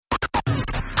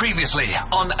Previously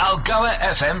on Algoa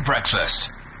FM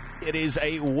Breakfast. It is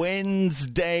a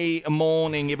Wednesday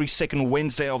morning, every second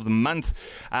Wednesday of the month.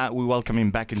 We welcome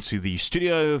him back into the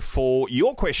studio for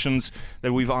your questions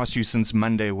that we've asked you since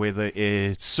Monday, whether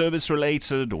it's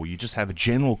service-related or you just have a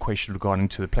general question regarding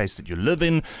to the place that you live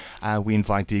in. We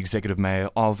invite the Executive Mayor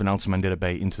of Nelson Mandela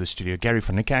Bay into the studio, Gary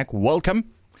van Niekerk. Welcome.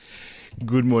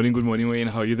 Good morning, Wayne.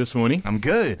 How are you this morning? I'm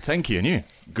good, thank you. And you?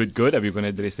 Good. Are we going to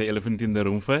address the elephant in the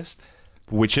room first?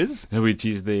 Which is? Which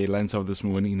is the headlines of this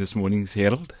morning's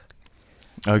Herald.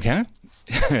 Okay.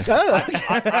 You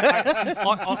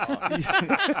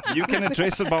can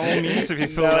address it by all means if you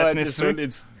feel that's necessary.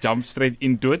 Let's jump straight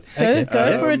into it.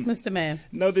 Go for it, Mr. Mayor.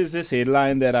 Now, there's this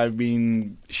headline that I've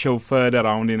been chauffeured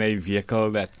around in a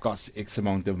vehicle that costs X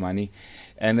amount of money.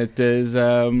 And it is,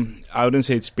 I wouldn't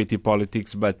say it's petty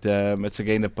politics, but it's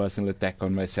again a personal attack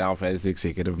on myself as the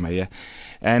Executive Mayor.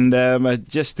 And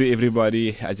just to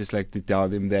everybody, I just like to tell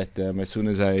them that as soon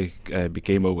as I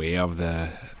became aware of the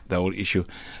whole issue,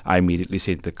 I immediately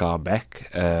sent the car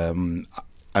back.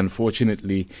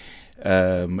 Unfortunately,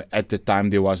 at the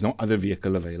time, there was no other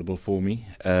vehicle available for me.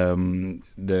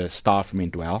 The staff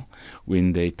meant well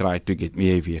when they tried to get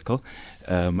me a vehicle.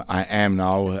 I am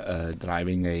now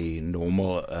driving a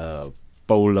normal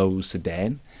Polo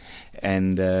sedan,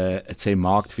 and it's a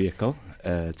marked vehicle.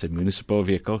 It's a municipal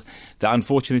vehicle. The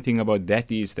unfortunate thing about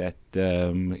that is that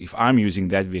if I'm using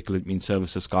that vehicle, it means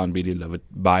services can't be delivered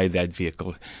by that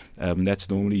vehicle. That's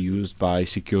normally used by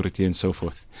security and so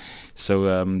forth.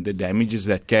 So the damages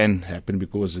that can happen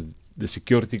because the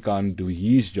security can't do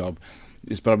his job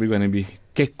is probably going to be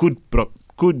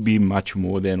could be much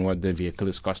more than what the vehicle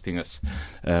is costed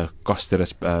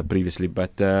us previously.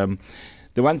 But the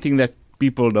one thing that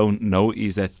people don't know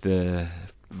is that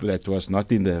that was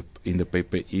not in the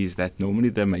paper is that normally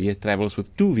the mayor travels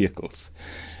with two vehicles.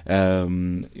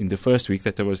 In the first week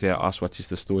that I was there, I asked what is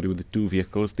the story with the two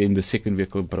vehicles. Then the second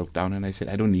vehicle broke down, and I said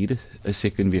I don't need a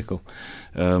second vehicle.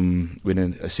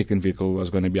 When a second vehicle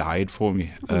was going to be hired for me.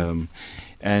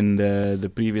 And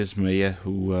the previous mayor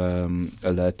who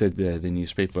alerted the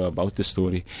newspaper about the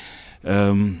story,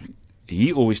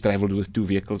 he always traveled with two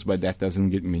vehicles, but that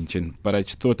doesn't get mentioned. But I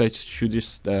thought I should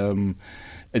just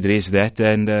address that.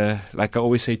 And like I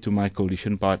always say to my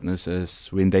coalition partners, is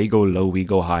when they go low, we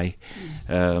go high.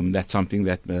 That's something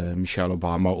that Michelle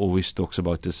Obama always talks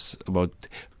about, is about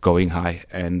going high.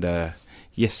 And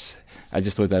yes, I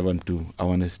just thought I want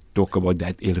to talk about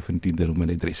that elephant in the room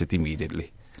and address it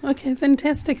immediately. Okay,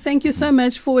 fantastic. Thank you so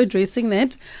much for addressing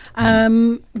that.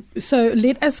 So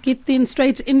let us get then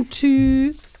straight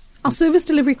into our service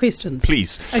delivery questions.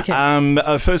 Please.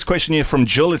 Okay. First question here from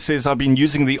Jill. It says, I've been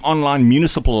using the online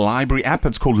municipal library app.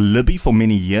 It's called Libby for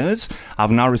many years. I've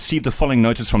now received the following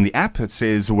notice from the app. It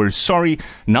says, we're sorry,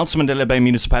 Nelson Mandela Bay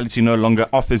Municipality no longer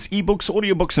offers ebooks,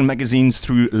 audiobooks and magazines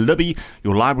through Libby.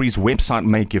 Your library's website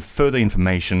may give further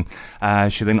information.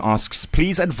 She then asks,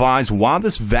 please advise why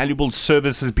this valuable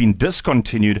service has been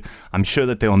discontinued. I'm sure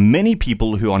that there are many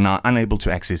people who are now unable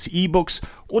to access ebooks,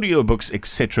 audiobooks,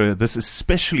 etc. This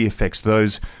especially affects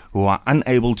those who are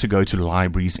unable to go to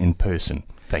libraries in person.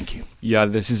 Thank you. Yeah,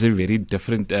 this is a very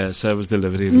different service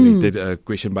delivery related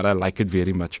question, but I like it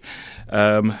very much.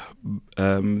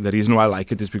 The reason why I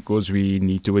like it is because we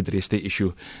need to address the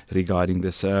issue regarding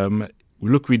this.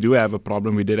 Look, we do have a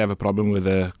problem. We did have a problem with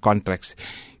the contracts.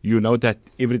 You know that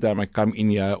every time I come in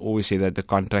here, I always say that the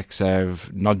contracts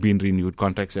have not been renewed.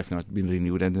 Contracts have not been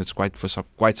renewed, and it's quite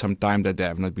some time that they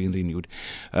have not been renewed.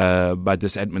 But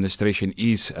this administration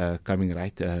is coming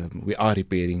right. We are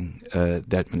repairing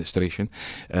the administration.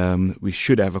 We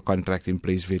should have a contract in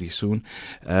place very soon.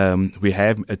 We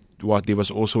have there was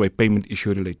also a payment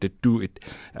issue related to it.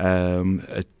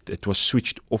 It was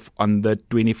switched off on the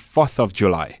 24th of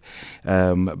July.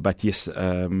 But yes,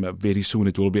 very soon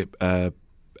it will be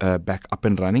back up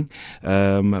and running.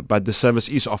 But the service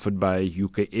is offered by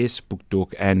UKS,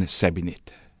 BookTalk and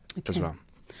Sabinet as well.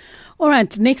 All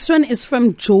right, next one is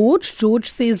from George. George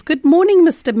says, good morning,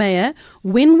 Mr. Mayor.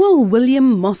 When will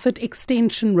William Moffat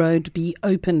Extension Road be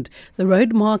opened? The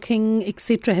road marking,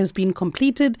 etc. has been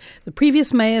completed. The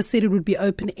previous mayor said it would be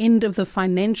open end of the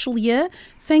financial year.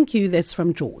 Thank you. That's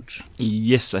from George.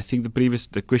 Yes, I think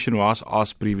the question was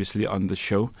asked previously on the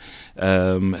show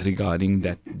regarding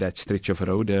that stretch of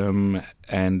road.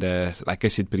 And like I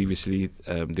said previously,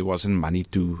 there wasn't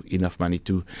enough money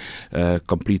to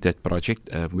complete that project.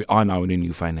 We are now in a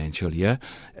new financial year.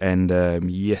 And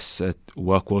yes,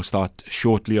 work will start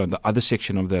shortly on the other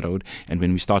section of the road. And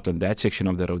when we start on that section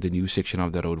of the road, the new section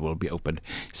of the road will be opened.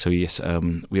 So yes,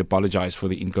 we apologize for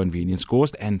the inconvenience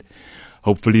caused. And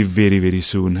hopefully very, very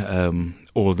soon,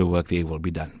 all the work there will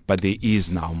be done. But there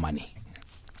is now money.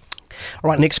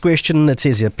 All right, next question. It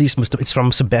says here, please, it's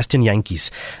from Sebastian Yankees.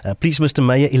 Please, Mr.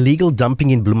 Mayor, illegal dumping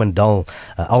in Bloemendal,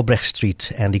 Albrecht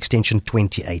Street and extension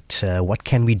 28. What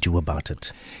can we do about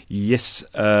it? Yes,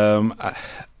 I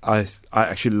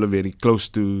actually live very close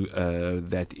to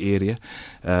that area.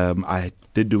 I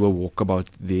did do a walkabout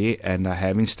there, and I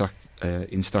have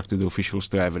instructed the officials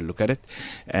to have a look at it.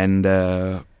 And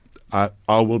I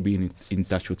will be in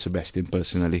touch with Sebastian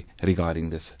personally regarding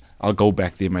this. I'll go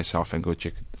back there myself and go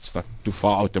check it. It's not too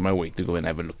far out of my way to go and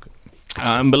have a look.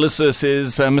 Melissa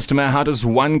says, Mr. Mayor, how does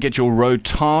one get your road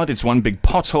tarred? It's one big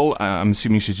pothole. I'm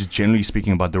assuming she's just generally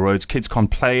speaking about the roads. Kids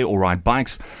can't play or ride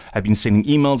bikes. I've been sending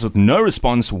emails with no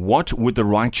response. What would the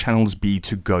right channels be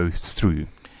to go through?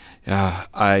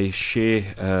 I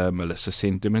share Melissa's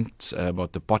sentiments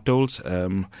about the potholes.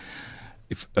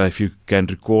 If you can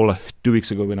recall, 2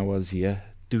 weeks ago when I was here,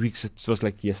 2 weeks, it was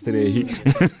like yesterday.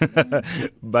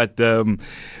 But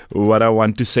what I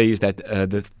want to say is that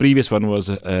the previous one was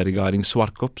regarding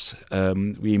Swartkops.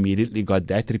 We immediately got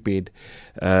that repaired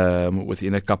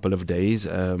within a couple of days.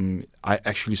 I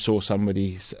actually saw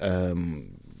somebody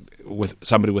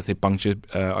with a puncture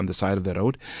on the side of the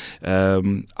road.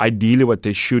 Ideally, what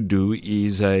they should do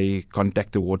is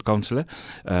contact the ward councillor.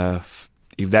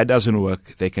 If that doesn't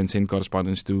work, they can send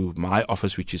correspondence to my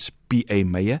office, which is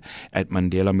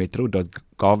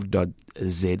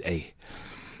PAMayor@mandelametro.gov.za.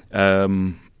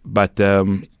 But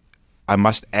I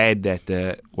must add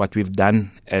that what we've done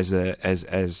as the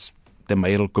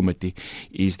mayoral committee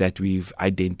is that we've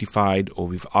identified, or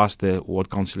we've asked the ward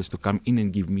councillors to come in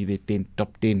and give me the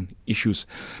top 10 issues.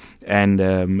 And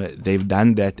they've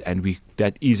done that, and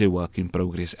that is a work in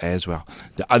progress as well.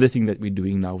 The other thing that we're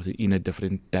doing now in a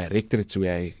different directorates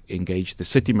where I engage the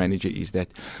city manager is that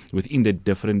within the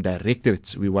different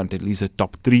directorates, we want at least the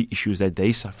top 3 issues that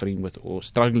they're suffering with or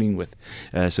struggling with,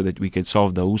 so that we can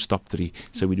solve those top 3.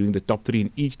 So we're doing the top 3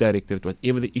 in each directorate,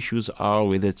 whatever the issues are,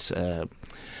 whether it's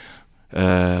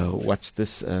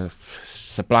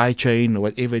supply chain or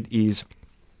whatever it is.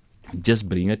 Just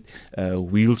bring it.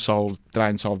 We'll try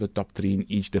and solve the top 3 in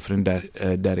each different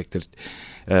directorate.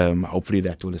 Hopefully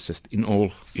that will assist in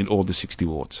all the 60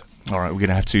 wards. All right, we're going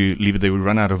to have to leave it there. We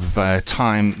run out of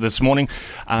time this morning.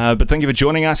 But thank you for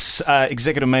joining us,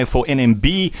 Executive Mayor for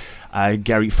NMB,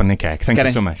 Gary van Niekerk. Thank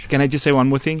you so much. Can I just say one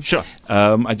more thing? Sure.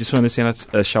 I just want to send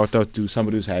a shout out to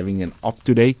somebody who's having an op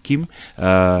today, Kim.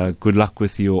 Good luck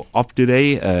with your op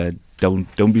today.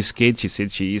 Don't be scared. She said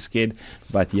she is scared,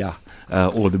 but yeah,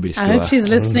 all the best. I hope she's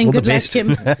listening. Good luck,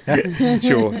 Kim.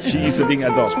 Sure, she is sitting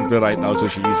at the hospital right now, so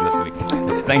she is listening.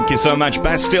 Thank you so much.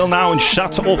 Bass still now and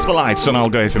shut off the lights on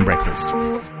Algoa FM Breakfast.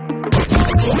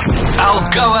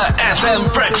 Algoa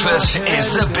FM Breakfast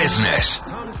is the business.